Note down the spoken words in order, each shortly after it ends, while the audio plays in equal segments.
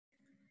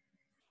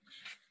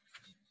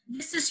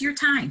This is your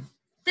time.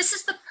 This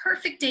is the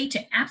perfect day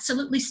to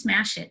absolutely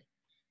smash it.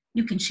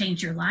 You can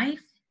change your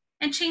life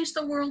and change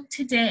the world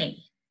today.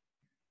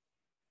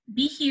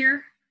 Be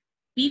here,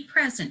 be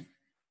present,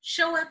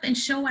 show up and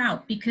show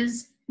out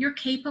because you're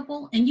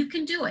capable and you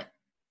can do it.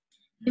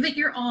 Give it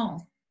your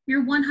all,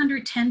 your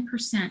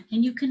 110%,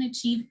 and you can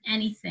achieve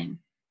anything.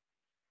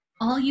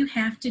 All you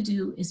have to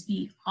do is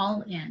be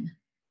all in.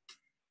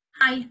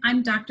 Hi,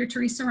 I'm Dr.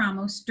 Teresa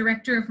Ramos,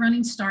 Director of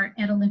Running Start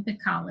at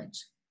Olympic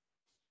College.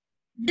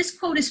 This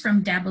quote is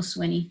from Dabo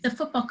Swinney, the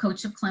football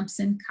coach of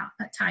Clemson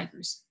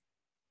Tigers.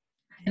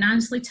 I can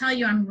honestly tell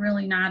you I'm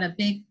really not a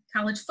big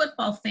college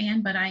football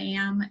fan, but I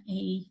am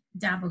a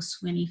Dabo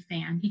Swinney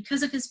fan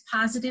because of his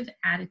positive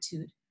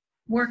attitude,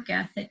 work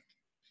ethic,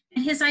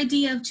 and his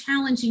idea of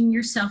challenging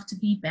yourself to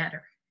be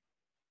better.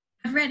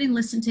 I've read and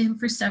listened to him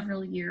for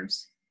several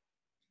years,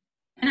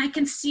 and I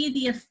can see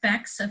the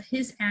effects of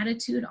his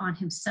attitude on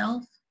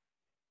himself,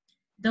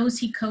 those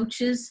he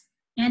coaches,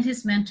 and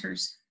his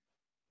mentors.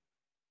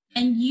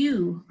 And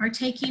you are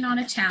taking on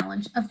a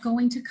challenge of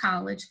going to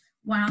college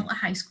while a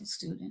high school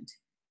student.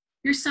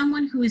 You're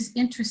someone who is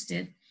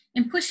interested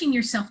in pushing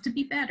yourself to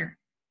be better.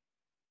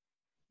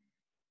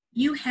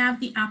 You have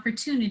the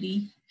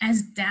opportunity,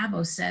 as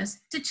Dabo says,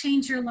 to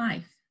change your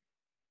life.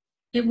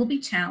 It will be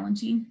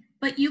challenging,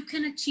 but you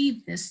can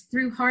achieve this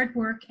through hard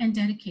work and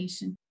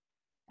dedication.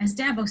 As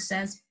Dabo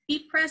says,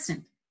 be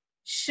present,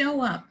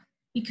 show up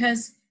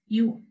because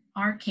you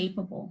are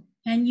capable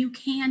and you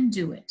can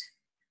do it.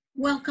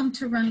 Welcome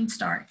to Running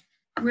Start.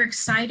 We're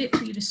excited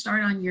for you to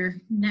start on your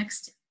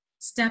next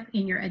step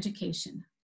in your education.